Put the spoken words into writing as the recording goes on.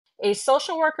A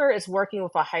social worker is working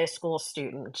with a high school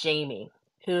student, Jamie,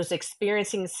 who is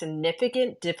experiencing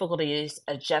significant difficulties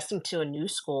adjusting to a new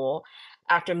school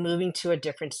after moving to a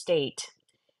different state.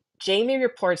 Jamie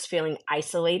reports feeling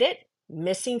isolated,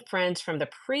 missing friends from the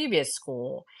previous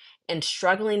school, and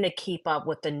struggling to keep up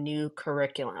with the new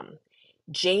curriculum.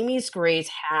 Jamie's grades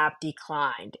have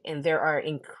declined, and there are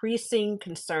increasing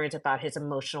concerns about his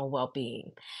emotional well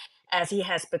being. As he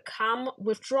has become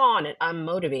withdrawn and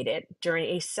unmotivated during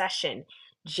a session,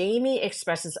 Jamie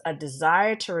expresses a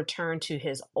desire to return to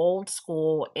his old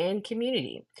school and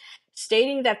community,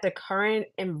 stating that the current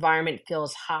environment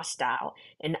feels hostile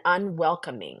and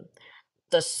unwelcoming.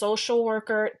 The social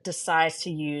worker decides to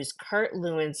use Kurt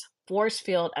Lewin's force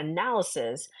field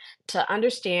analysis to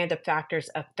understand the factors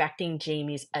affecting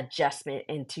Jamie's adjustment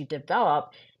and to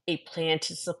develop a plan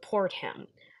to support him.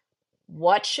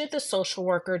 What should the social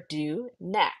worker do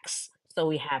next? So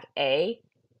we have A,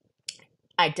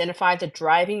 identify the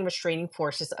driving restraining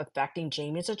forces affecting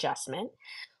Jamie's adjustment.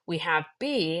 We have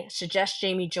B, suggest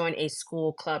Jamie join a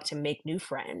school club to make new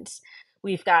friends.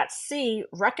 We've got C,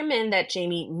 recommend that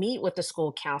Jamie meet with the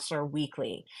school counselor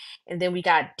weekly. And then we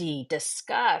got D,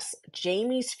 discuss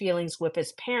Jamie's feelings with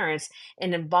his parents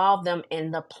and involve them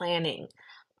in the planning.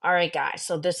 All right, guys.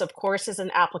 So this, of course, is an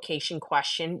application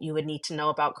question. You would need to know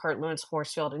about Kurt Lewin's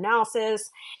force field analysis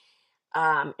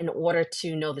in order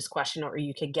to know this question, or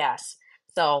you could guess.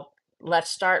 So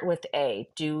let's start with A.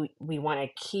 Do we want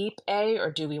to keep A or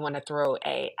do we want to throw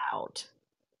A out?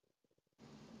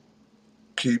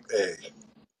 Keep A.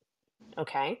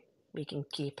 Okay, we can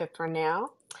keep it for now.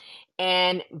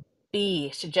 And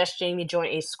B, suggest Jamie join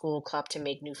a school club to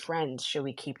make new friends. Should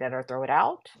we keep that or throw it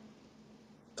out?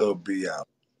 Throw B out.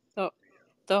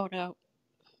 Throw it out.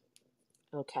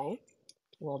 Okay,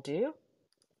 will do.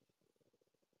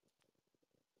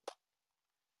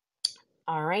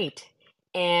 All right.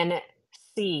 And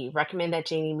C, recommend that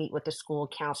Jamie meet with the school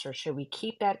counselor. Should we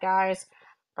keep that, guys,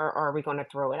 or are we going to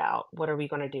throw it out? What are we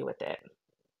going to do with it?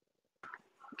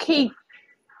 Keep.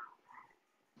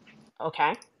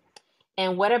 Okay.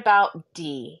 And what about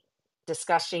D?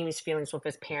 Discuss Jamie's feelings with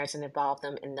his parents and involve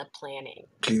them in the planning.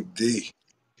 Keep D.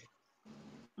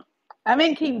 I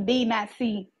meant keep D, not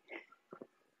C.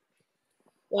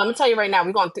 Well, I'm going to tell you right now,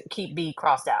 we're going to keep B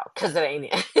crossed out because it ain't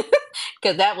it.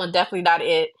 Because that one definitely not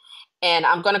it. And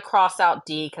I'm going to cross out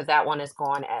D because that one is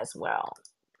gone as well.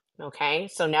 Okay,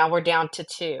 so now we're down to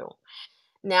 2.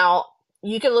 Now,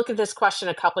 you can look at this question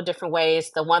a couple of different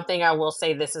ways. The one thing I will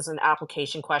say, this is an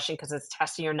application question because it's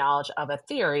testing your knowledge of a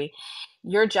theory.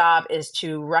 Your job is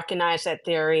to recognize that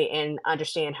theory and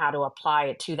understand how to apply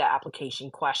it to the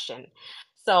application question.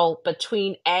 So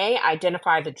between A,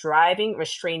 identify the driving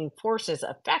restraining forces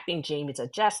affecting Jamie's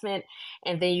adjustment,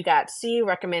 and then you got C,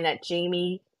 recommend that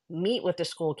Jamie meet with the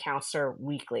school counselor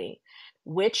weekly.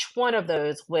 Which one of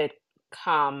those would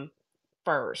come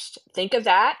first? Think of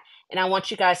that. And I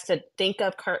want you guys to think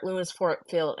of Kurt Lewin's force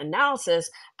field analysis,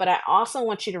 but I also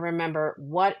want you to remember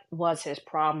what was his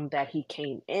problem that he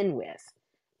came in with.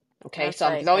 Okay, That's so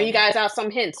I'm right, throwing you Amy. guys out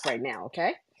some hints right now,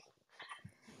 okay?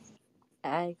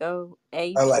 I go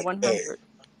A I for like 100.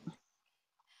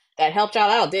 That helped y'all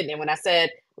out, didn't it? When I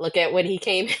said, look at what he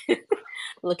came,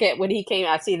 look at what he came.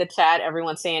 I see the chat,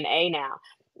 everyone's saying A now.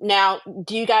 Now,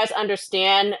 do you guys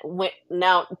understand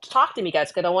now talk to me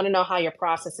guys, because I want to know how you're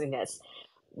processing this.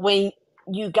 When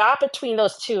you got between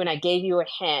those two, and I gave you a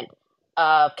hint,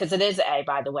 because it is A,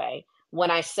 by the way, when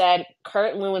I said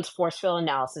Kurt Lewin's force field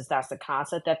analysis, that's the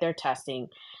concept that they're testing.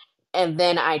 And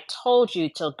then I told you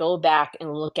to go back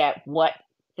and look at what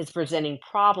his presenting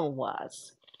problem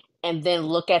was, and then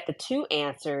look at the 2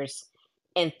 answers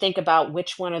and think about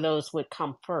which one of those would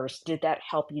come first. Did that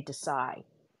help you decide?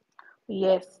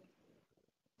 Yes.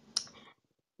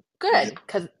 Good,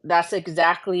 because that's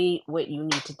exactly what you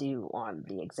need to do on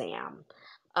the exam.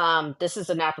 This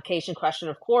is an application question,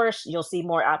 of course. You'll see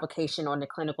more application on the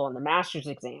clinical and the master's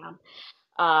exam,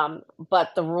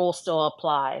 but the rule still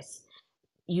applies.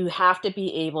 You have to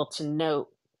be able to note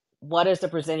what is the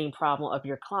presenting problem of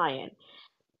your client,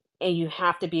 and you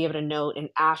have to be able to note and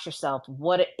ask yourself,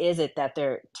 what is it that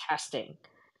they're testing?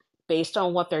 Based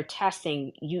on what they're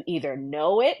testing, you either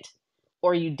know it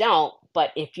or you don't.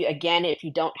 But if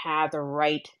you don't have the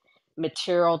right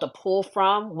material to pull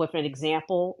from with an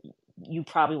example, you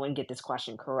probably wouldn't get this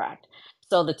question correct.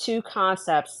 So the 2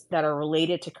 concepts that are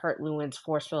related to Kurt Lewin's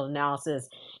force field analysis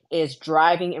is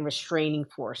driving and restraining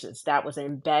forces. That was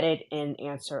embedded in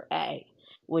answer A,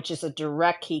 which is a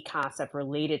direct key concept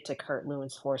related to Kurt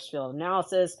Lewin's force field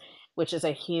analysis, which is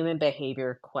a human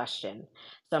behavior question.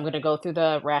 So I'm going to go through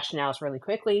the rationales really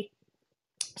quickly.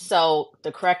 So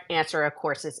the correct answer, of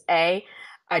course, is A.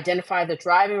 Identify the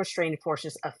driving restraining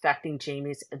forces affecting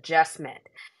Jamie's adjustment.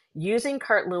 Using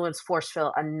Kurt Lewin's force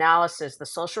field analysis, the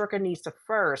social worker needs to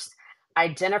first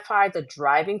identify the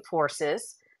driving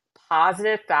forces,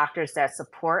 positive factors that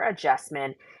support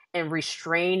adjustment, and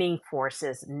restraining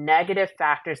forces, negative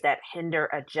factors that hinder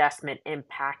adjustment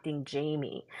impacting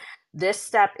Jamie. This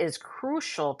step is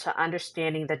crucial to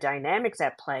understanding the dynamics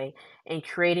at play and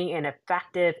creating an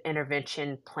effective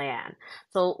intervention plan.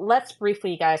 So let's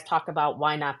briefly, guys, talk about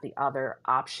why not the other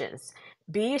options.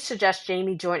 B suggests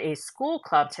Jamie join a school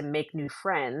club to make new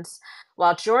friends.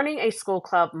 While joining a school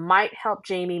club might help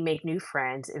Jamie make new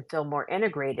friends and feel more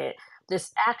integrated,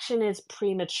 this action is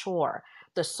premature.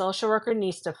 The social worker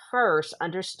needs to first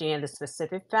understand the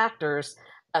specific factors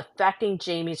affecting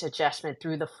Jamie's adjustment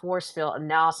through the force field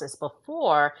analysis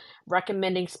before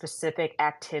recommending specific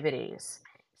activities.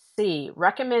 C,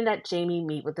 recommend that Jamie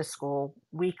meet with the school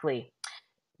weekly.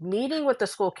 Meeting with the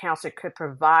school counselor could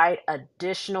provide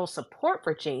additional support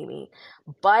for Jamie,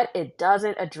 but it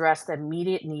doesn't address the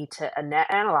immediate need to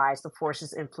analyze the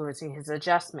forces influencing his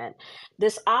adjustment.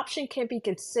 This option can be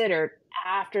considered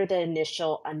after the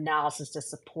initial analysis to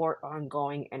support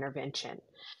ongoing intervention.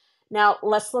 Now,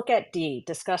 let's look at D,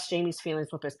 discuss Jamie's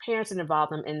feelings with his parents and involve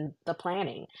them in the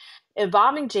planning.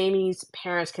 Involving Jamie's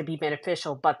parents could be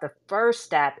beneficial, but the first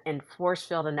step in force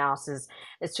field analysis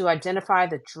is to identify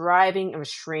the driving and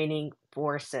restraining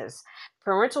forces.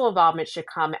 Parental involvement should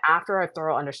come after a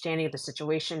thorough understanding of the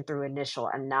situation through initial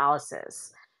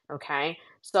analysis. Okay,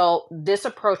 so this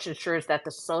approach ensures that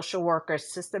the social worker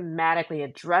systematically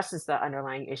addresses the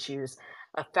underlying issues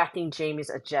affecting Jamie's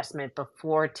adjustment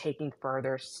before taking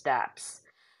further steps.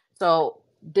 So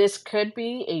this could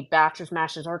be a bachelor's,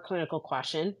 master's, or clinical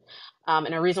question. And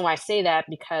the reason why I say that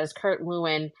because Kurt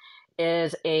Lewin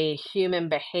is a human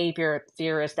behavior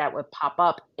theorist that would pop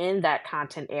up in that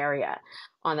content area.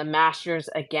 On the master's,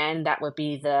 again, that would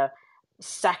be the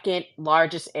second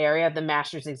largest area of the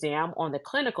master's exam. On the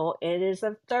clinical, it is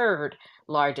the third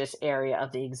largest area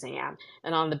of the exam.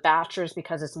 And on the bachelor's,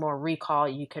 because it's more recall,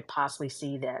 you could possibly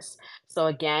see this. So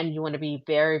again, you want to be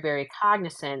very, very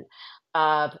cognizant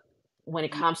of when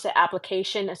it comes to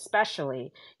application,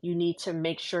 especially, you need to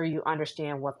make sure you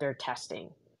understand what they're testing.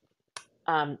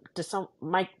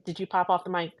 Mike, did you pop off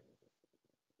the mic?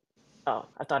 Oh,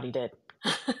 I thought he did.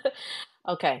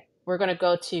 Okay, we're going to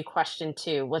go to question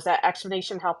 2. Was that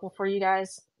explanation helpful for you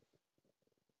guys?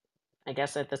 I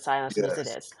guess if the silence means it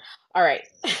Yes. is. All right,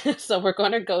 so we're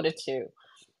going to go to 2.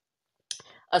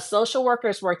 A social worker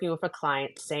is working with a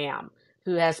client, Sam,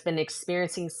 who has been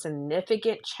experiencing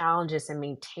significant challenges in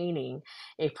maintaining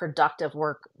a productive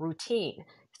work routine.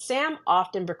 Sam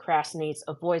often procrastinates,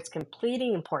 avoids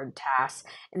completing important tasks,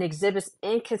 and exhibits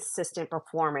inconsistent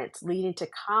performance, leading to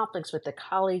conflicts with the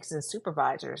colleagues and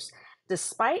supervisors.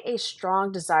 Despite a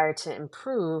strong desire to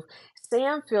improve,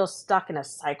 Sam feels stuck in a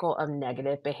cycle of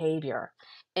negative behavior.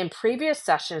 In previous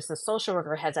sessions, the social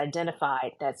worker has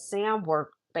identified that Sam's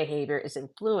work behavior is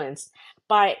influenced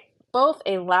by both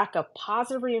a lack of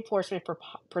positive reinforcement for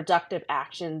productive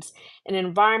actions and an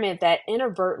environment that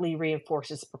inadvertently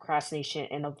reinforces procrastination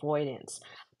and avoidance.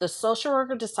 The social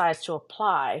worker decides to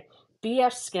apply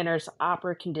B.F. Skinner's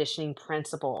upward conditioning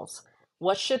principles.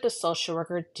 What should the social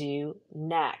worker do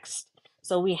next?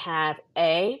 So we have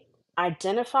A,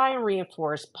 identify and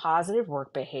reinforce positive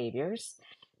work behaviors.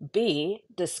 B,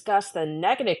 discuss the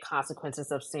negative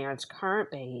consequences of Sam's current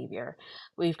behavior.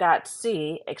 We've got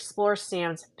C, explore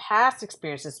Sam's past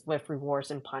experiences with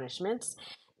rewards and punishments.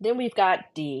 Then we've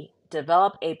got D,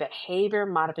 develop a behavior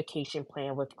modification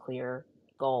plan with clear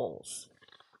goals.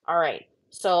 All right,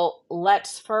 so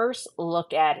let's first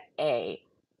look at A.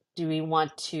 Do we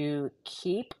want to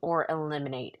keep or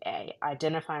eliminate A?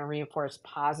 Identify and reinforce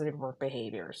positive work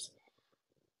behaviors.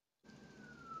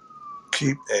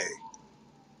 Keep A.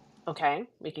 Okay,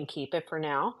 we can keep it for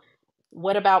now.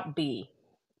 What about B?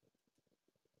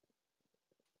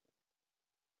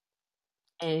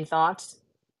 Any thoughts?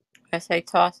 I say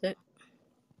toss it.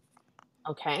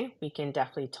 Okay, we can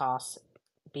definitely toss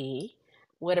B.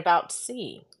 What about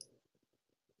C?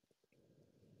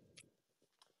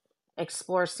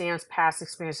 Explore Sam's past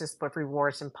experiences with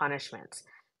rewards and punishments.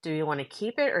 Do we want to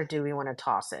keep it or do we want to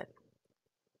toss it?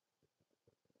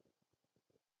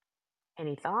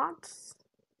 Any thoughts?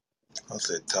 I'll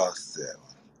say toss that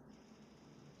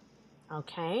one.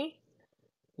 Okay,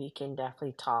 we can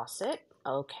definitely toss it.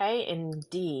 Okay, and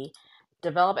D,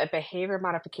 develop a behavior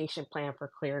modification plan for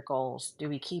clear goals. Do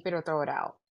we keep it or throw it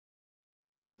out?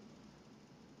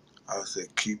 I'll say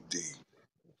keep D.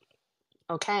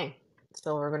 Okay,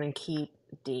 so we're going to keep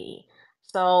D.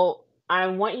 So I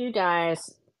want you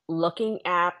guys looking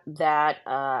at that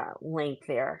link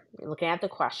there, looking at the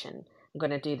question, I'm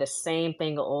going to do the same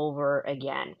thing over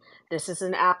again. This is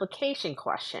an application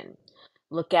question.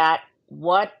 Look at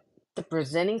what the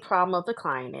presenting problem of the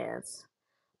client is.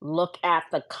 Look at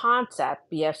the concept,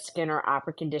 B.F. Skinner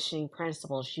operant conditioning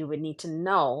principles. You would need to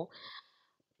know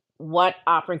what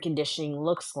operant conditioning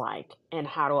looks like and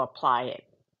how to apply it.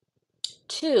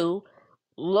 2,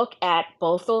 look at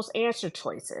both those answer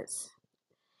choices.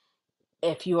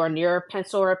 If you are near a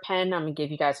pencil or a pen, I'm going to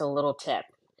give you guys a little tip.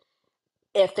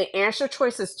 If the answer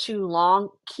choice is too long,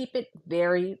 keep it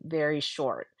very, very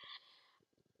short.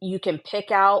 You can pick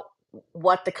out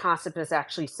what the concept is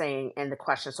actually saying in the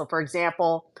question. So, for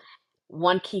example,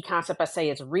 one key concept I say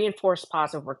is reinforce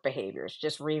positive work behaviors.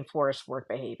 Just reinforce work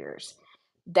behaviors.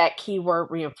 That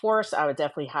keyword reinforce, I would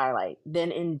definitely highlight.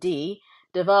 Then in D,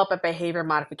 develop a behavior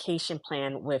modification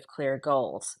plan with clear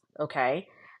goals. Okay.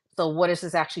 So what is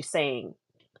this actually saying?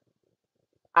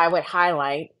 I would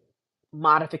highlight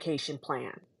modification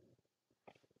plan.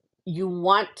 You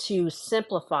want to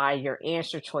simplify your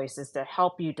answer choices to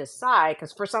help you decide,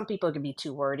 because for some people it can be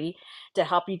too wordy, to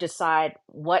help you decide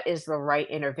what is the right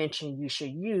intervention you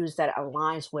should use that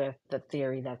aligns with the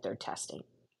theory that they're testing.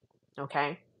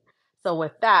 Okay? So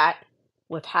with that,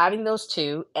 with having those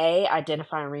two, A,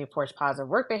 identify and reinforce positive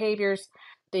work behaviors,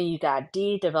 then you got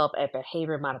D, develop a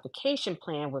behavior modification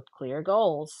plan with clear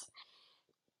goals.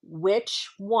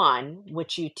 Which one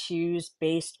would you choose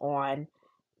based on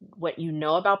what you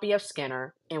know about B.F.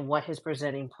 Skinner and what his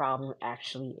presenting problem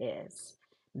actually is?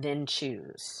 Then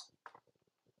choose.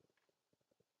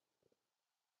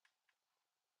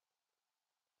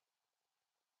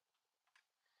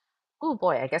 Oh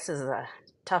boy, I guess this is a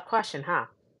tough question, huh?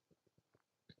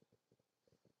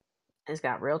 It's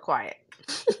got real quiet.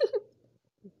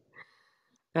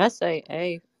 I say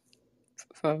A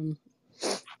from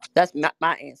that's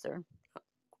my answer.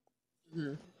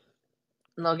 Mhm.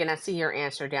 Logan, I see your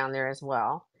answer down there as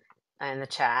well in the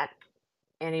chat.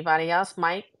 Anybody else?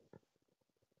 Mike?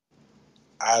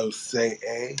 I would say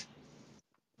A.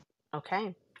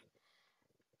 Okay.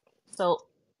 So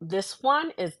this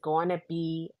one is going to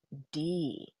be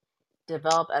D.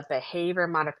 Develop a behavior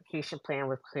modification plan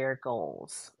with clear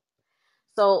goals.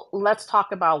 So let's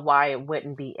talk about why it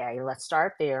wouldn't be A. Let's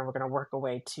start there, and we're going to work our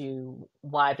way to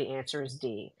why the answer is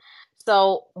D.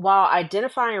 So while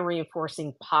identifying and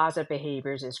reinforcing positive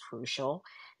behaviors is crucial,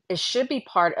 it should be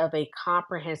part of a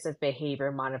comprehensive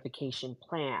behavior modification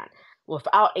plan.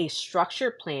 Without a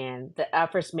structured plan, the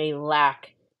efforts may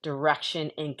lack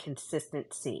direction and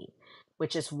consistency,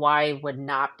 which is why it would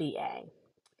not be A.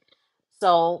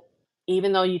 So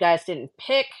even though you guys didn't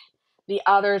pick the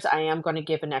others, I am going to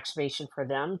give an explanation for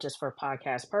them just for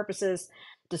podcast purposes.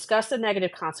 Discuss the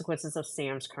negative consequences of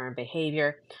Sam's current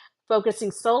behavior.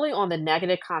 Focusing solely on the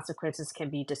negative consequences can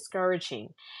be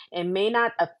discouraging and may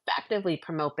not effectively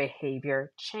promote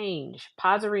behavior change.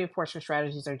 Positive reinforcement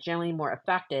strategies are generally more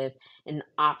effective in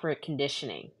operant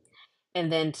conditioning.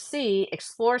 And then C,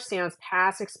 explore Sam's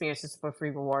past experiences with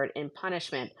reward and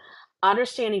punishment.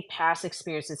 Understanding past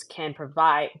experiences can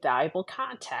provide valuable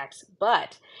context,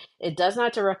 but it does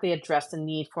not directly address the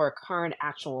need for a current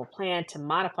actual plan to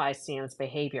modify Sam's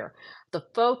behavior. The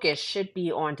focus should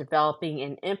be on developing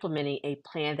and implementing a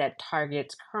plan that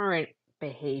targets current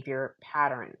behavior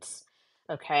patterns.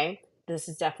 Okay? This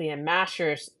is definitely a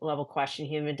master's level question,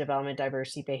 human development,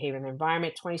 diversity, behavior, and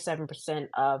environment. 27%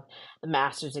 of the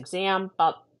master's exam,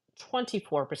 about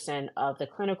 24% of the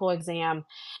clinical exam.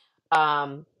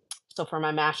 Um, so for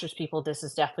my master's people, this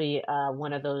is definitely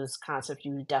one of those concepts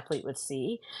you definitely would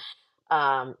see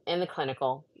in the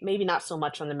clinical. Maybe not so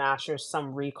much on the master's,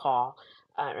 some recall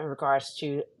in regards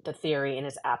to the theory and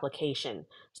its application.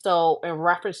 So in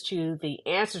reference to the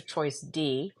answer choice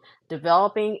D,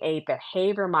 developing a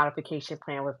behavior modification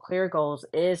plan with clear goals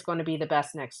is going to be the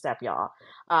best next step, y'all.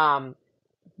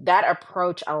 That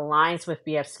approach aligns with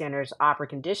B.F. Skinner's opera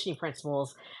conditioning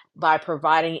principles by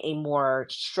providing a more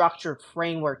structured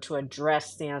framework to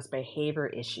address Sam's behavior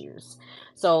issues.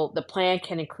 So the plan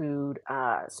can include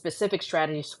specific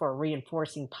strategies for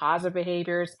reinforcing positive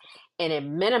behaviors, and it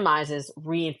minimizes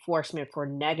reinforcement for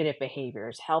negative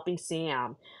behaviors, helping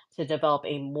Sam to develop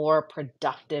a more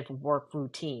productive work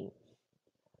routine.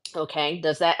 Okay,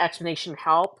 does that explanation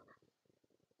help?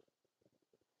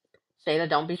 Shayla,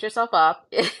 don't beat yourself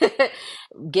up.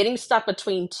 Getting stuck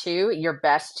between two, your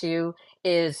best two,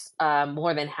 is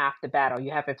more than half the battle. You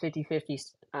have a 50-50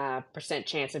 percent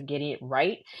chance of getting it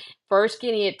right. First,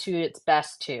 getting it to its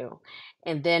best two,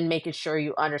 and then making sure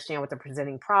you understand what the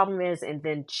presenting problem is, and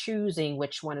then choosing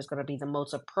which one is going to be the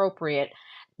most appropriate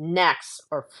next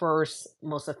or first,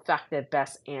 most effective,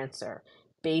 best answer.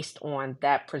 based on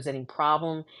that presenting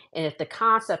problem. And if the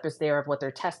concept is there of what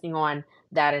they're testing on,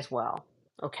 that as well.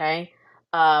 Okay.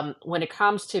 When it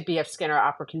comes to B.F. Skinner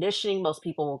operant conditioning, most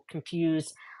people will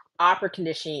confuse operant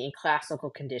conditioning and classical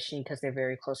conditioning because they're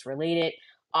very close related,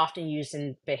 often used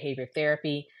in behavior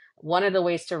therapy. One of the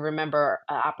ways to remember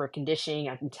operant conditioning,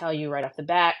 I can tell you right off the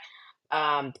bat,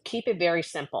 keep it very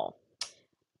simple.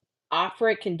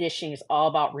 Operant conditioning is all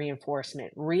about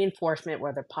reinforcement. Reinforcement,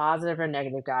 whether positive or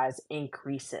negative, guys,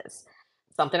 increases.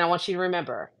 Something I want you to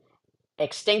remember.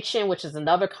 Extinction, which is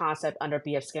another concept under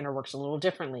B.F. Skinner, works a little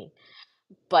differently.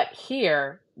 But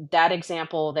here, that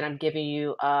example that I'm giving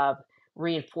you of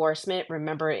reinforcement,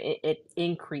 remember it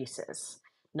increases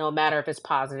no matter if it's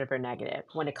positive or negative.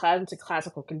 When it comes to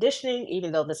classical conditioning,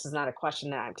 even though this is not a question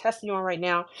that I'm testing on right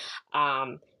now,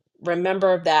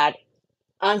 remember that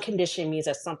unconditioned means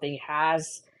that something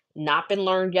has not been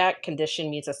learned yet.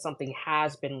 Conditioned means that something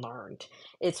has been learned.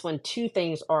 It's when two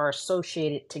things are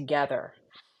associated together.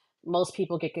 Most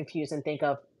people get confused and think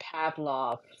of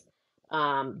Pavlov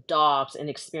dogs, an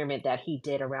experiment that he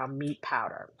did around meat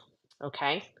powder.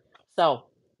 Okay, so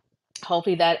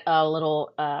hopefully that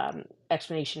little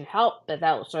explanation helped. But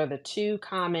that was sort of the two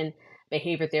common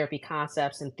behavior therapy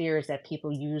concepts and theories that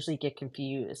people usually get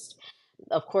confused.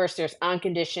 Of course, there's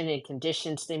unconditioned and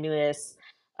conditioned stimulus.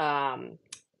 Um,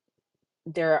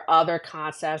 there are other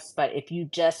concepts, but if you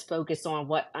just focus on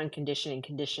what unconditioned and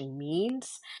conditioned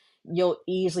means, you'll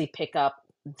easily pick up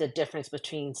the difference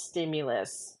between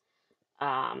stimulus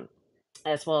um,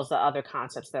 as well as the other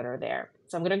concepts that are there.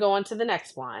 So I'm going to go on to the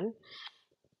next one.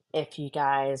 If you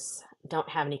guys don't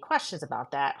have any questions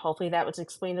about that, hopefully that was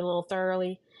explained a little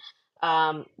thoroughly.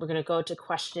 We're going to go to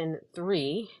question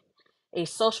 3. A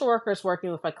social worker is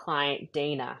working with a client,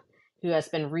 Dana, who has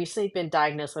recently been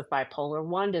diagnosed with bipolar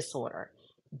 1 disorder.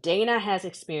 Dana has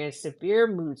experienced severe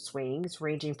mood swings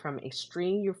ranging from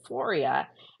extreme euphoria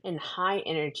and high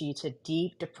energy to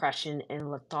deep depression and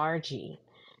lethargy.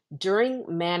 During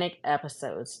manic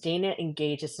episodes, Dana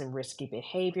engages in risky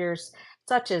behaviors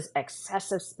such as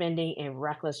excessive spending and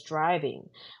reckless driving,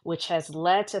 which has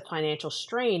led to financial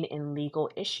strain and legal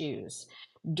issues.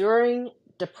 During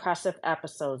depressive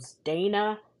episodes,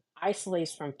 Dana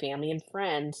isolates from family and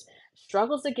friends,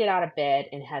 struggles to get out of bed,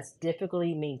 and has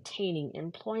difficulty maintaining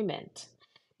employment.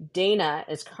 Dana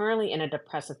is currently in a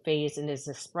depressive phase and is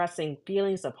expressing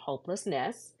feelings of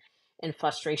hopelessness and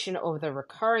frustration over the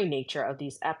recurring nature of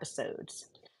these episodes.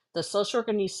 The social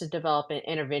worker needs to develop an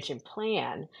intervention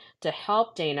plan to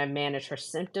help Dana manage her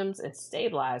symptoms and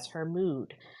stabilize her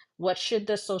mood. What should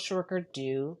the social worker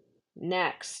do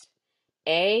next?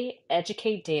 A,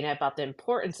 educate Dana about the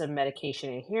importance of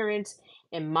medication adherence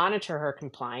and monitor her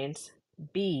compliance.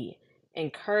 B,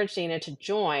 encourage Dana to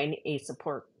join a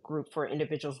support group for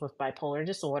individuals with bipolar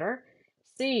disorder.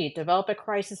 C, develop a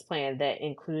crisis plan that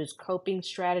includes coping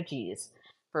strategies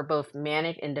for both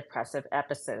manic and depressive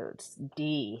episodes.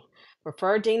 D,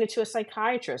 refer Dana to a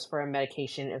psychiatrist for a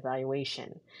medication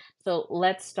evaluation. So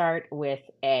let's start with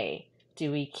A.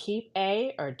 Do we keep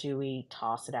A or do we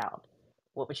toss it out?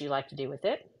 What would you like to do with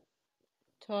it?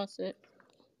 Toss it.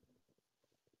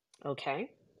 Okay.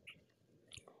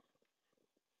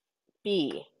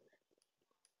 B.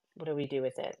 What do we do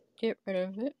with it? Get rid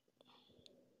of it.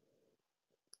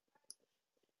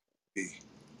 B.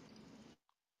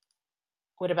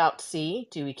 What about C?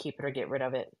 Do we keep it or get rid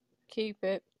of it? Keep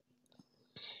it.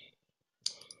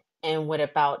 And what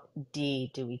about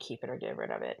D? Do we keep it or get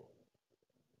rid of it?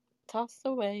 Toss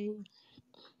away.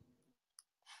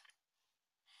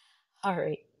 All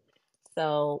right.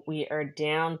 So we are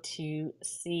down to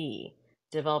C.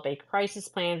 Develop a crisis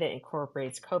plan that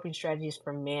incorporates coping strategies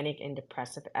for manic and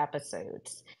depressive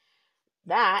episodes.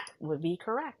 That would be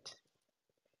correct.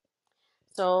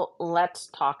 So let's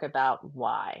talk about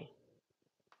why.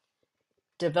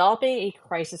 Developing a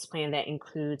crisis plan that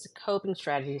includes coping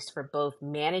strategies for both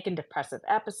manic and depressive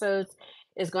episodes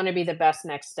is going to be the best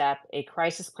next step. A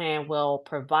crisis plan will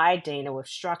provide Dana with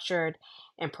structured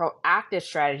and proactive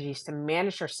strategies to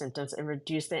manage her symptoms and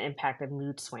reduce the impact of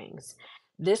mood swings.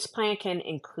 This plan can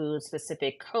include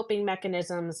specific coping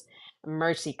mechanisms,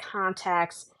 emergency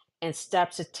contacts, and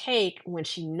steps to take when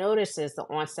she notices the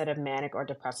onset of manic or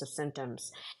depressive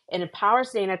symptoms. It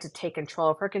empowers Dana to take control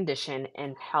of her condition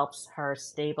and helps her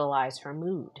stabilize her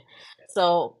mood.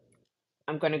 So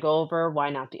I'm going to go over why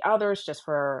not the others just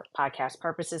for podcast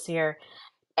purposes here.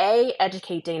 A,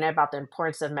 educate Dana about the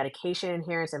importance of medication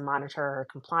adherence and monitor her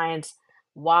compliance.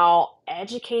 While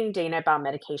educating Dana about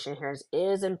medication adherence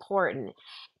is important,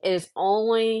 it is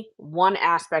only one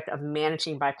aspect of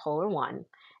managing bipolar 1.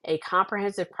 A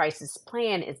comprehensive crisis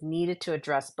plan is needed to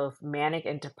address both manic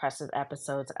and depressive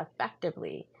episodes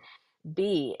effectively.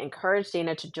 B, encourage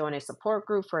Dana to join a support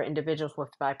group for individuals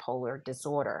with bipolar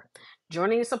disorder.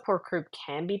 Joining a support group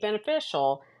can be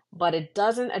beneficial, but it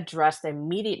doesn't address the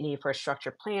immediate need for a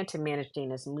structured plan to manage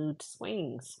Dana's mood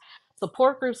swings.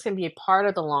 Support groups can be a part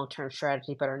of the long term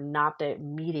strategy, but are not the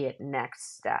immediate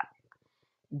next step.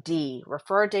 D,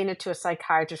 refer Dana to a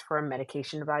psychiatrist for a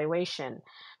medication evaluation.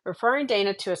 Referring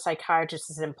Dana to a psychiatrist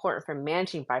is important for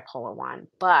managing bipolar 1,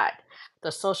 but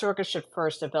the social worker should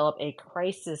first develop a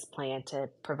crisis plan to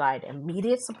provide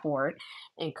immediate support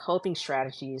and coping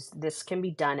strategies. This can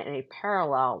be done in a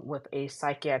parallel with a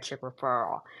psychiatric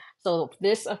referral. So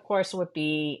this, of course, would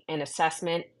be an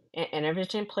assessment and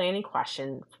intervention planning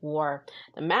question for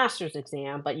the master's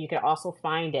exam, but you could also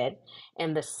find it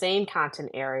in the same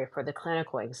content area for the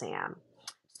clinical exam.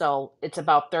 So it's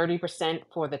about 30%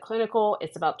 for the clinical,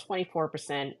 it's about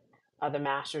 24% of the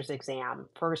master's exam.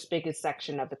 First biggest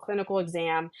section of the clinical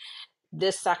exam.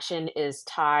 This section is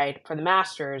tied for the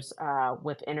master's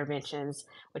with interventions,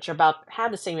 which are about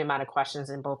have the same amount of questions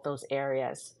in both those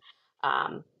areas.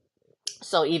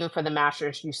 So even for the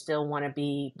master's, you still want to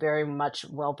be very much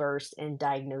well versed in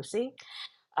diagnosing.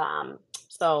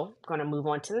 So I'm going to move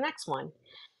on to the next one.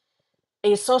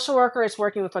 A social worker is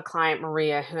working with a client,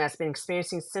 Maria, who has been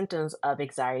experiencing symptoms of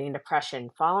anxiety and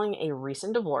depression following a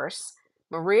recent divorce.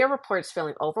 Maria reports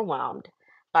feeling overwhelmed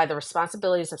by the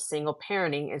responsibilities of single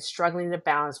parenting and struggling to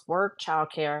balance work,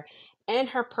 childcare, and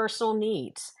her personal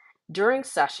needs. During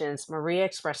sessions, Maria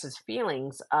expresses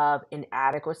feelings of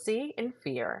inadequacy and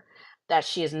fear that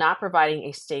she is not providing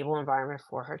a stable environment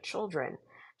for her children.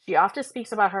 She often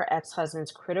speaks about her ex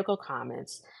husband's critical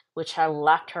comments, which had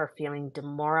left her feeling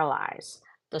demoralized.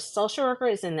 The social worker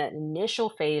is in the initial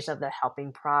phase of the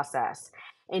helping process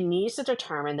and needs to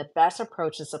determine the best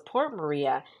approach to support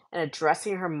Maria in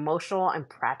addressing her emotional and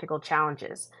practical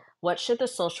challenges. What should the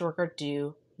social worker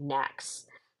do next?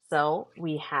 So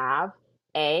we have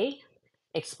A,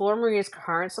 explore Maria's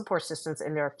current support systems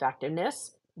and their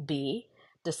effectiveness. B,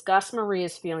 discuss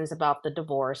Maria's feelings about the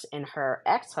divorce and her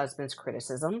ex husband's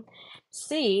criticism.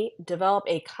 C, develop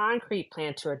a concrete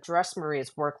plan to address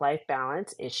Maria's work life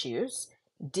balance issues.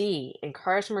 D,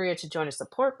 encourage Maria to join a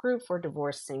support group for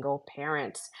divorced single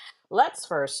parents. Let's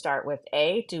first start with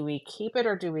A. Do we keep it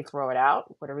or do we throw it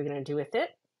out? What are we going to do with it?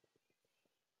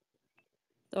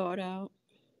 Throw it out.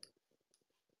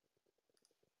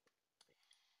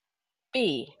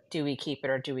 B, do we keep it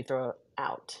or do we throw it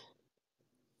out?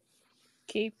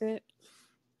 Keep it.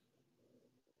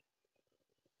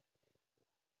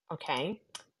 Okay.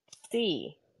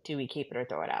 C, do we keep it or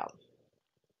throw it out?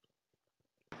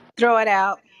 Throw it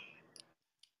out.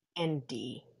 And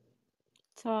D.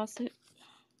 Toss it.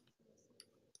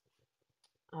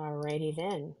 Alrighty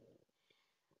then.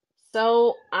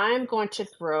 So I'm going to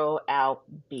throw out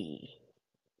B.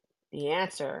 The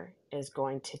answer is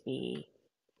going to be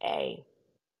A.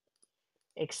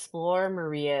 Explore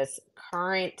Maria's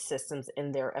current systems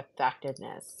and their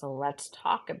effectiveness. So let's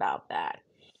talk about that.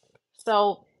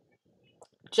 So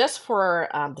just for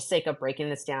the sake of breaking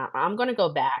this down, I'm going to go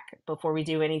back before we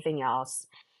do anything else.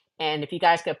 And if you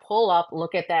guys could pull up,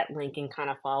 look at that link and kind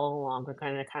of follow along, we're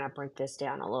going to kind of break this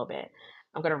down a little bit.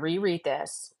 I'm going to reread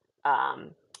this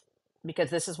because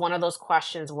this is one of those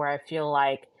questions where I feel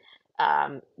like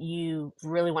you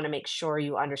really want to make sure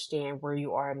you understand where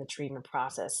you are in the treatment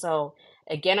process. So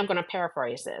again, I'm going to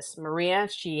paraphrase this. Maria,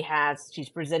 she's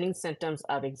presenting symptoms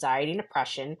of anxiety and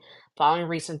depression following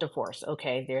recent divorce.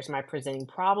 Okay, there's my presenting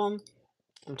problem.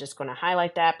 I'm just going to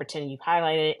highlight that, pretend you've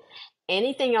highlighted it.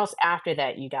 Anything else after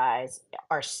that, you guys,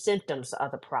 are symptoms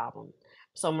of the problem.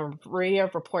 So Maria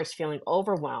reports feeling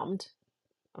overwhelmed,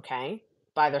 okay,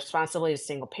 by the responsibility of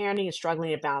single parenting and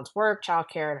struggling to balance work,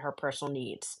 childcare, and her personal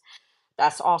needs.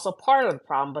 That's also part of the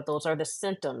problem, but those are the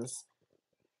symptoms.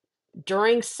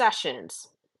 During sessions,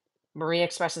 Maria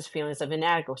expresses feelings of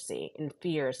inadequacy and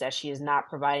fears that she is not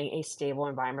providing a stable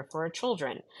environment for her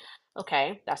children.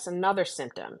 Okay, that's another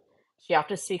symptom. She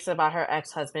often speaks about her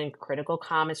ex-husband's critical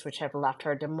comments which have left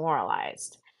her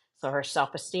demoralized. So her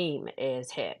self-esteem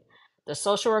is hit. The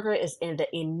social worker is in the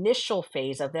initial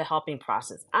phase of the helping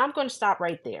process. I'm going to stop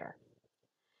right there.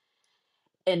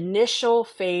 Initial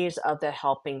phase of the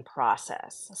helping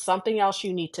process. Something else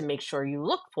you need to make sure you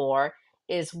look for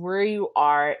is where you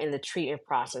are in the treatment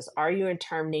process. Are you in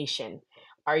termination?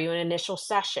 Are you in initial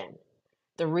session?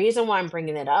 The reason why I'm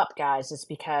bringing it up, guys, is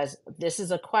because this is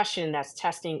a question that's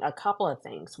testing a couple of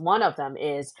things. One of them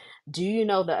is, do you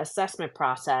know the assessment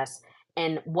process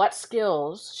and what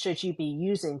skills should you be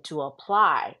using to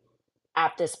apply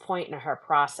at this point in her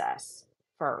process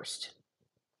first?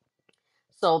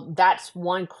 So that's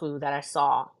one clue that I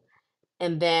saw.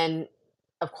 And then,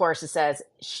 of course, it says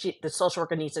the social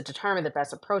worker needs to determine the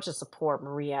best approach to support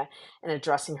Maria in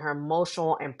addressing her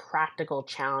emotional and practical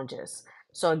challenges.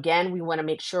 So again, we want to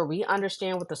make sure we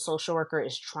understand what the social worker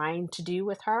is trying to do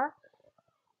with her.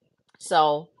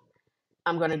 So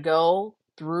I'm going to go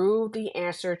through the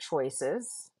answer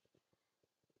choices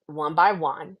one by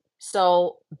one.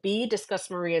 So B,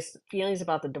 discuss Maria's feelings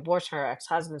about the divorce, her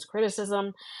ex-husband's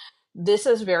criticism. This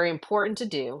is very important to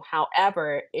do.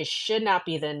 However, it should not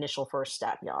be the initial first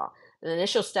step, y'all. The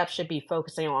initial step should be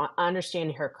focusing on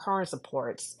understanding her current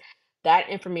supports. That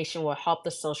information will help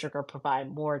the social worker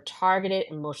provide more targeted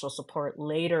emotional support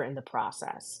later in the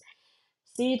process.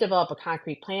 C, develop a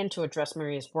concrete plan to address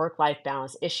Maria's work-life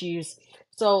balance issues.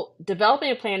 So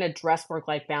developing a plan to address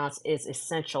work-life balance is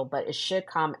essential, but it should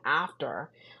come after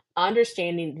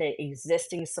understanding the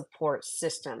existing support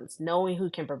systems, knowing who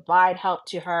can provide help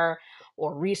to her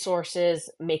or resources,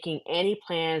 making any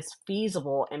plans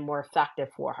feasible and more effective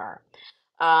for her.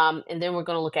 And then we're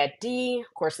going to look at D.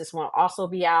 Of course, this one will also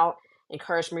be out.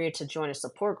 Encourage Maria to join a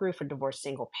support group for divorced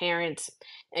single parents.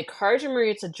 Encouraging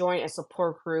Maria to join a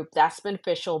support group, that's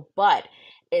beneficial, but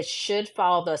it should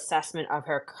follow the assessment of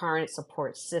her current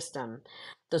support system.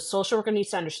 The social worker needs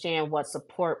to understand what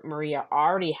support Maria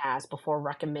already has before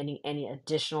recommending any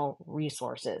additional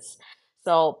resources.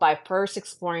 So, by first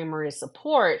exploring Maria's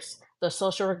supports, the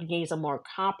social worker gains a more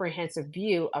comprehensive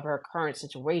view of her current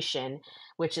situation,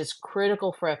 which is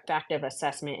critical for effective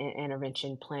assessment and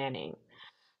intervention planning.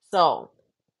 So,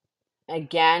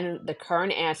 again, the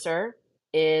current answer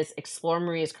is explore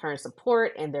Maria's current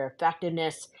support and their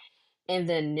effectiveness. In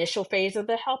the initial phase of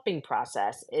the helping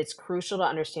process, it's crucial to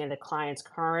understand the client's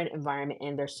current environment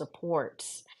and their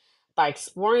supports. By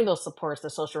exploring those supports, the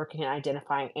social worker can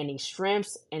identify any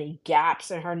strengths, any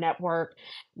gaps in her network,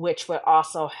 which would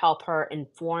also help her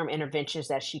inform interventions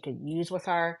that she could use with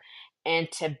her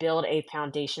and to build a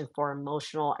foundation for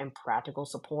emotional and practical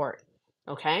support.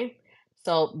 Okay?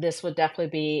 So, this would definitely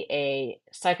be a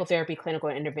psychotherapy clinical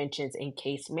interventions and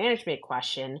case management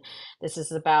question. This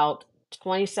is about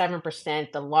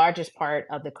 27%, the largest part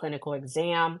of the clinical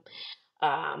exam.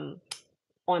 Um,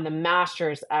 on the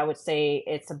masters, I would say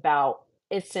it's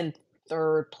in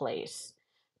third place,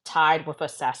 tied with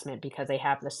assessment because they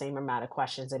have the same amount of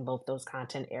questions in both those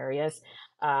content areas.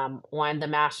 On the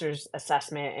masters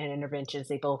assessment and interventions,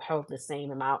 they both hold the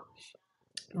same amount.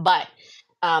 But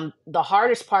the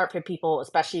hardest part for people,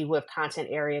 especially with content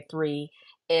area 3,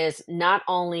 is not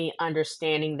only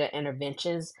understanding the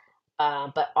interventions,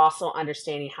 but also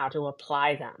understanding how to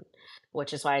apply them,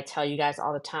 which is why I tell you guys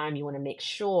all the time, you want to make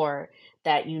sure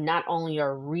that you not only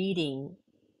are reading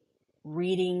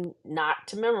not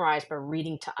to memorize, but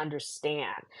reading to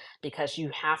understand, because you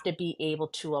have to be able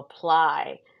to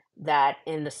apply that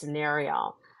in the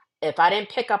scenario. If I didn't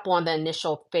pick up on the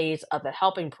initial phase of the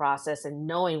helping process and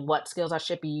knowing what skills I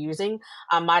should be using,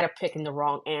 I might have picked the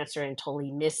wrong answer and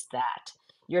totally missed that.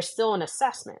 You're still in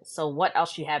assessment. So what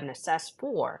else you haven't assessed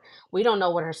for? We don't know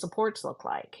what her supports look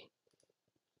like.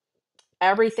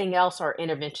 Everything else are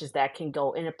interventions that can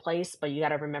go into place, but you got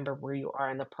to remember where you are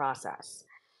in the process.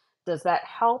 Does that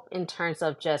help in terms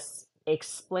of just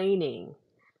explaining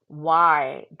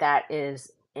why that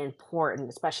is important,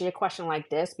 especially a question like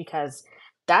this, because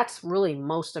that's really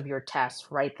most of your test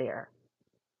right there.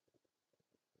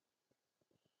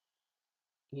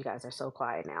 You guys are so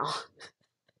quiet now.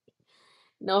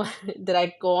 No, did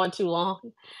I go on too long?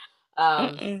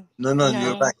 Mm-mm. No,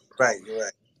 you're No. right. You're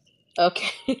right.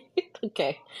 Okay.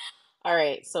 Okay. All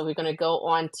right. So we're going to go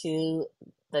on to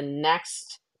the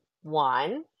next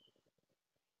one.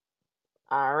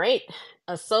 All right.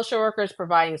 A social worker is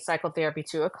providing psychotherapy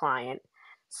to a client,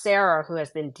 Sarah, who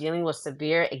has been dealing with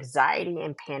severe anxiety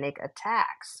and panic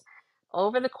attacks.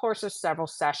 Over the course of several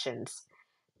sessions,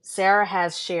 Sarah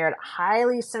has shared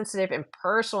highly sensitive and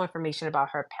personal information about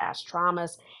her past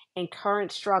traumas and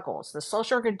current struggles. The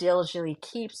social worker diligently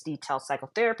keeps detailed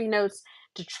psychotherapy notes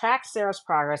to track Sarah's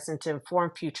progress and to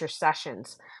inform future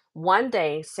sessions. One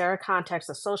day, Sarah contacts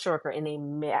the social worker in a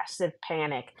massive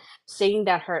panic, stating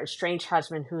that her estranged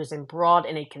husband, who is embroiled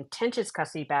in a contentious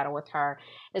custody battle with her,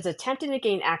 is attempting to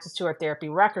gain access to her therapy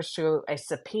records through a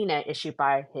subpoena issued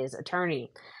by his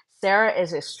attorney. Sarah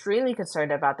is extremely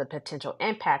concerned about the potential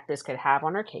impact this could have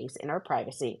on her case and her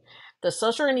privacy. The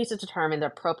social worker needs to determine the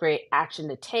appropriate action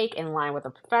to take in line with the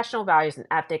professional values and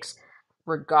ethics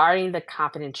regarding the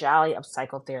confidentiality of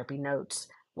psychotherapy notes.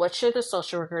 What should the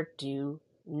social worker do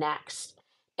next?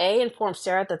 A. Inform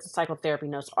Sarah that the psychotherapy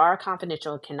notes are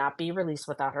confidential and cannot be released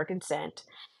without her consent.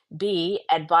 B,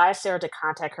 advise Sarah to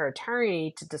contact her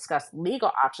attorney to discuss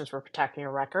legal options for protecting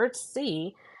her records.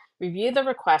 C, review the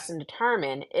request and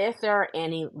determine if there are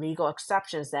any legal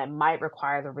exceptions that might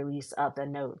require the release of the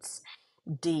notes.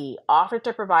 D, offer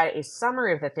to provide a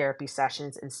summary of the therapy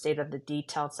sessions instead of the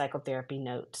detailed psychotherapy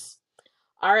notes.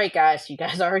 All right, guys, you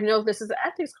guys already know this is an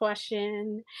ethics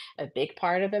question, a big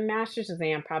part of the master's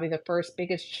exam, probably the first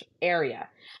biggest area.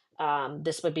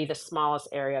 This would be the smallest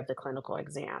area of the clinical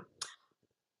exam.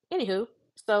 Anywho,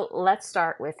 so let's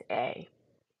start with A.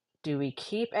 Do we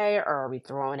keep A or are we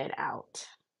throwing it out?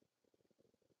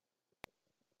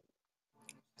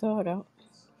 Throw it out.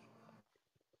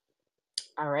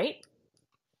 All right.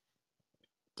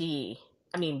 B.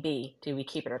 Do we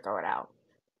keep it or throw it out?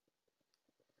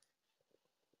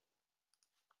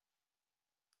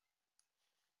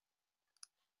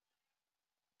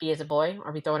 B as a boy,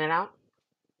 are we throwing it out?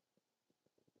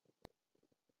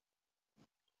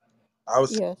 I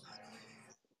was Yes.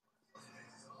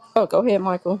 Oh, go ahead,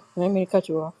 Michael. I didn't mean to cut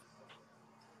you off.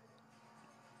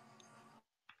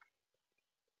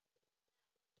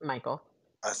 Michael.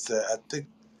 I said I think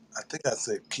I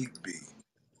said keep B.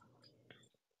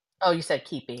 Oh, you said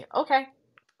keep B. Okay.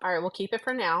 All right, we'll keep it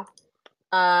for now.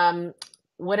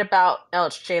 What about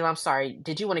it's Shayla? I'm sorry.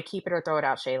 Did you want to keep it or throw it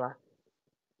out, Shayla?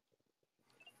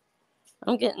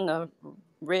 I'm getting a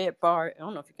red bar. I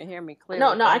don't know if you can hear me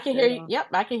No, clearly, no, but I I can hear said, you. Yep,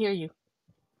 I can hear you.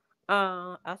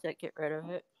 I said get rid of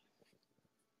it.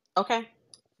 Okay.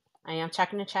 I am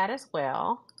checking the chat as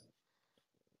well.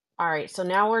 All right, so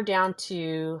now we're down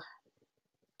to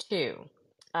 2.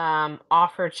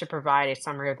 Offer to provide a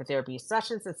summary of the therapy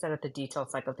sessions instead of the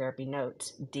detailed psychotherapy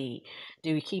notes. D.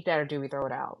 Do we keep that or do we throw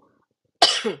it out?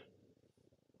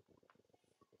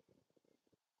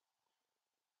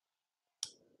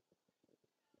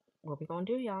 What we gonna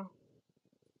do, y'all?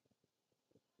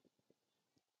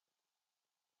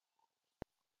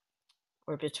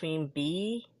 We're between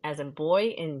B as in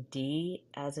boy and D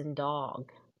as in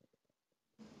dog.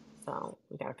 So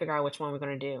we gotta figure out which one we're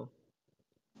gonna do.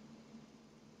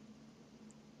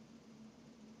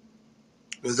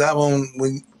 Was that when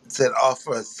we said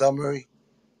offer a summary?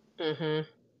 Mm-hmm.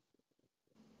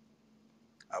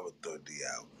 I would throw D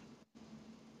out.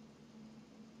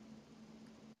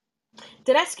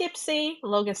 Did I skip C?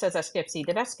 Logan says I skipped C.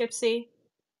 Did I skip C?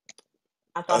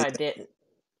 I Oh thought I didn't.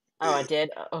 Oh, I yeah.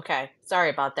 did? Okay. Sorry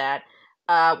about that.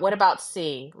 What about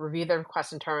C? Review the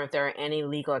request and determine if there are any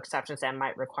legal exceptions that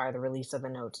might require the release of the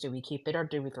notes. Do we keep it or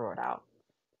do we throw it out?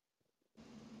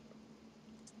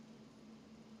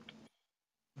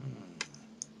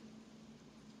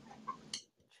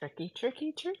 Tricky,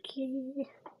 tricky, tricky.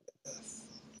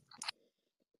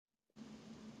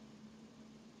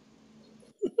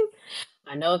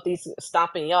 I know if these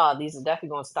stopping y'all, these are definitely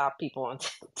going to stop people on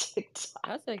TikTok.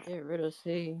 I said get rid of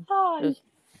C. Oh, Just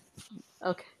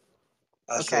okay.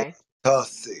 I said Okay.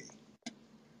 toss C.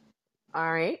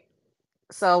 All right.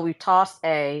 So we've tossed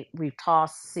A, we've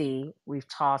tossed C, we've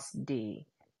tossed D,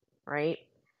 right?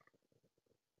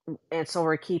 And so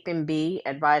we're keeping B.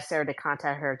 Advise Sarah to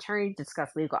contact her attorney to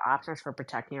discuss legal options for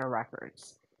protecting her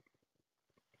records.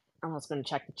 I was going to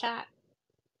check the chat.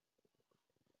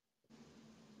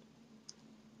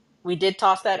 We did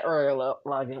toss that earlier,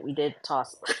 Logan. We did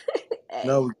toss A.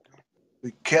 No,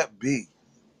 we kept B.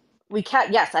 We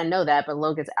kept, yes, I know that, but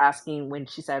Logan's asking when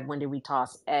she said, when did we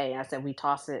toss A? I said, we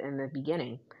tossed it in the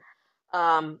beginning.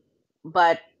 But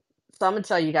so I'm going to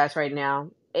tell you guys right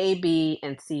now, A, B,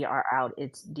 and C are out.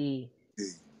 It's D.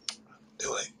 D.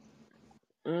 Do it.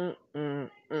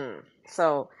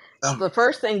 So the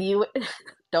first thing you,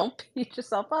 don't beat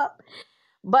yourself up.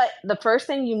 But the first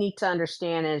thing you need to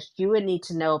understand is you would need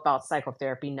to know about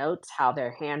psychotherapy notes, how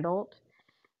they're handled.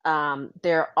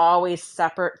 They're always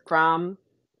separate from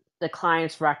the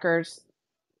client's records,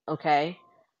 okay?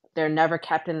 They're never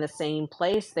kept in the same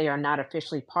place. They are not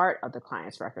officially part of the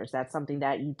client's records. That's something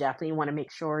that you definitely want to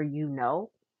make sure you know,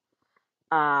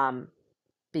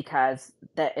 because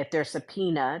that if they're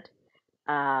subpoenaed,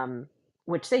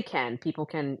 which they can, people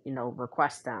can,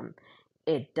 request them.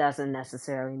 It doesn't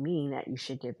necessarily mean that you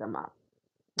should give them up.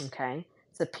 Okay.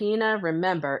 Subpoena,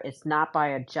 remember, it's not by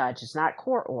a judge, it's not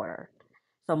court order.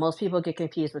 So most people get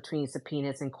confused between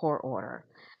subpoenas and court order.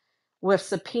 With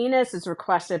subpoenas, it's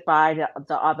requested by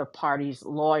the other party's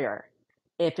lawyer.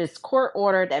 If it's court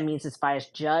ordered, that means it's by a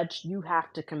judge, you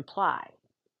have to comply.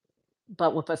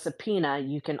 But with a subpoena,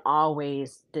 you can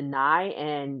always deny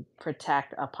and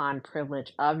protect upon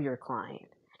privilege of your client.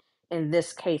 In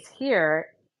this case here,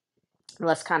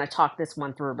 let's kind of talk this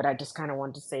one through, but I just kind of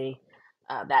wanted to say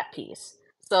that piece.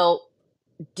 So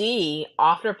D,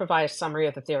 offer to provide a summary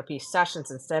of the therapy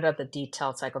sessions instead of the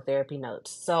detailed psychotherapy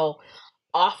notes. So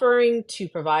offering to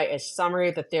provide a summary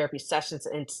of the therapy sessions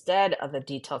instead of the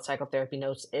detailed psychotherapy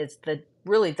notes is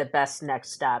really the best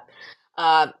next step.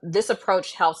 This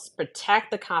approach helps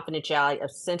protect the confidentiality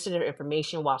of sensitive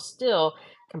information while still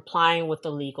complying with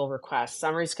the legal request.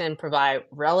 Summaries can provide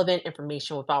relevant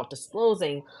information without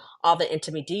disclosing all the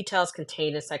intimate details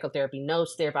contained in psychotherapy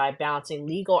notes, thereby balancing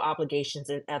legal obligations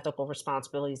and ethical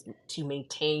responsibilities to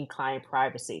maintain client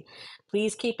privacy.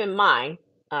 Please keep in mind,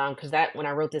 because that when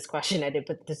I wrote this question, I did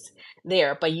put this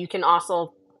there, but you can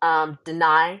also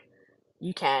deny,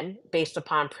 you can, based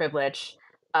upon privilege.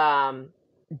 Um,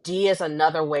 D is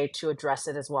another way to address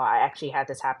it as well. I actually had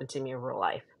this happen to me in real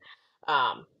life.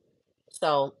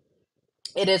 So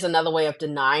it is another way of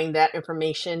denying that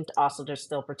information to also to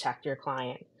still protect your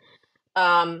client.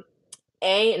 A,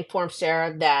 informs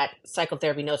Sarah that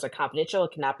psychotherapy notes are confidential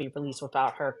and cannot be released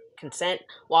without her consent.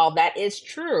 While that is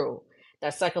true,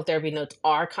 that psychotherapy notes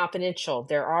are confidential,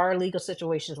 there are legal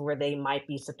situations where they might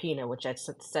be subpoenaed, which I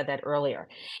said that earlier.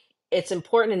 It's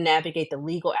important to navigate the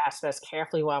legal aspects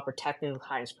carefully while protecting the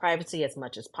client's privacy as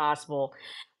much as possible.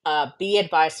 B,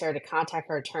 advised Sarah to contact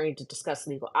her attorney to discuss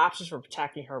legal options for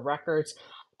protecting her records.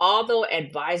 Although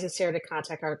advising Sarah to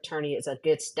contact her attorney is a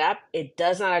good step, it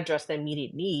does not address the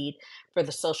immediate need for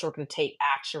the social worker to take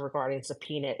action regarding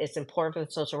subpoena. It's important for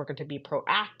the social worker to be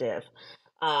proactive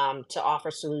to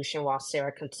offer solution while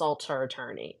Sarah consults her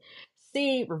attorney.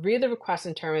 C, review the request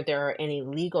and determine if there are any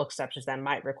legal exceptions that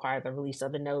might require the release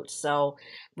of the notes. So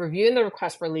reviewing the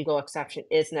request for legal exception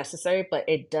is necessary, but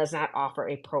it does not offer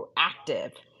a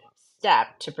proactive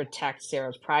step to protect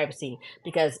Sarah's privacy,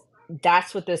 because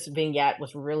that's what this vignette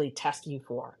was really testing you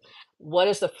for. What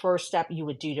is the first step you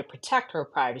would do to protect her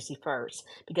privacy first?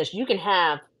 Because you can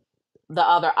have the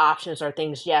other options or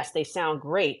things, yes, they sound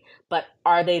great, but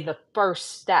are they the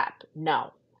first step?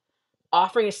 No.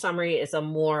 Offering a summary is a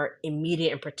more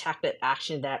immediate and protective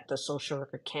action that the social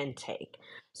worker can take.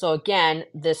 So again,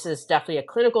 this is definitely a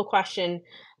clinical question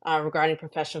regarding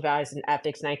professional values and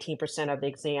ethics, 19% of the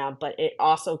exam, but it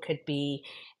also could be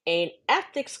an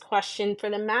ethics question for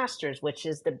the master's, which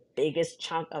is the biggest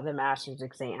chunk of the master's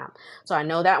exam. So I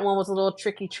know that one was a little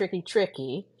tricky.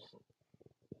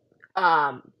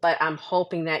 But I'm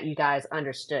hoping that you guys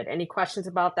understood. Any questions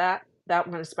about that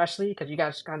one especially, because you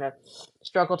guys kind of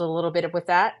struggled a little bit with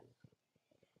that?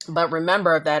 But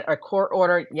remember that a court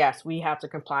order, yes, we have to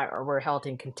comply or we're held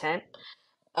in contempt.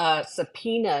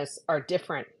 Subpoenas are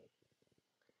different.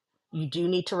 You do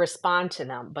need to respond to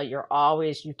them, but you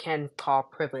can call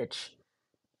privilege.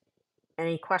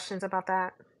 Any questions about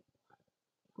that?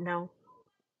 No?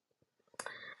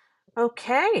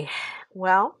 Okay.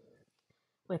 Well,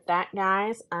 with that,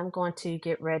 guys, I'm going to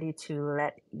get ready to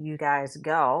let you guys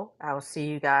go. I will see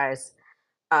you guys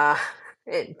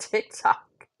in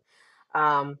TikTok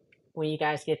when you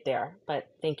guys get there. But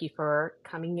thank you for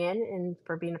coming in and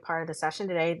for being a part of the session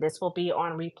today. This will be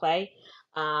on replay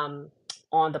on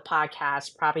the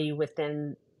podcast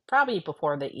probably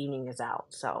before the evening is out.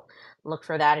 So look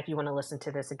for that if you want to listen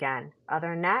to this again.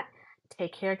 Other than that,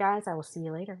 take care, guys. I will see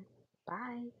you later.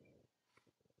 Bye.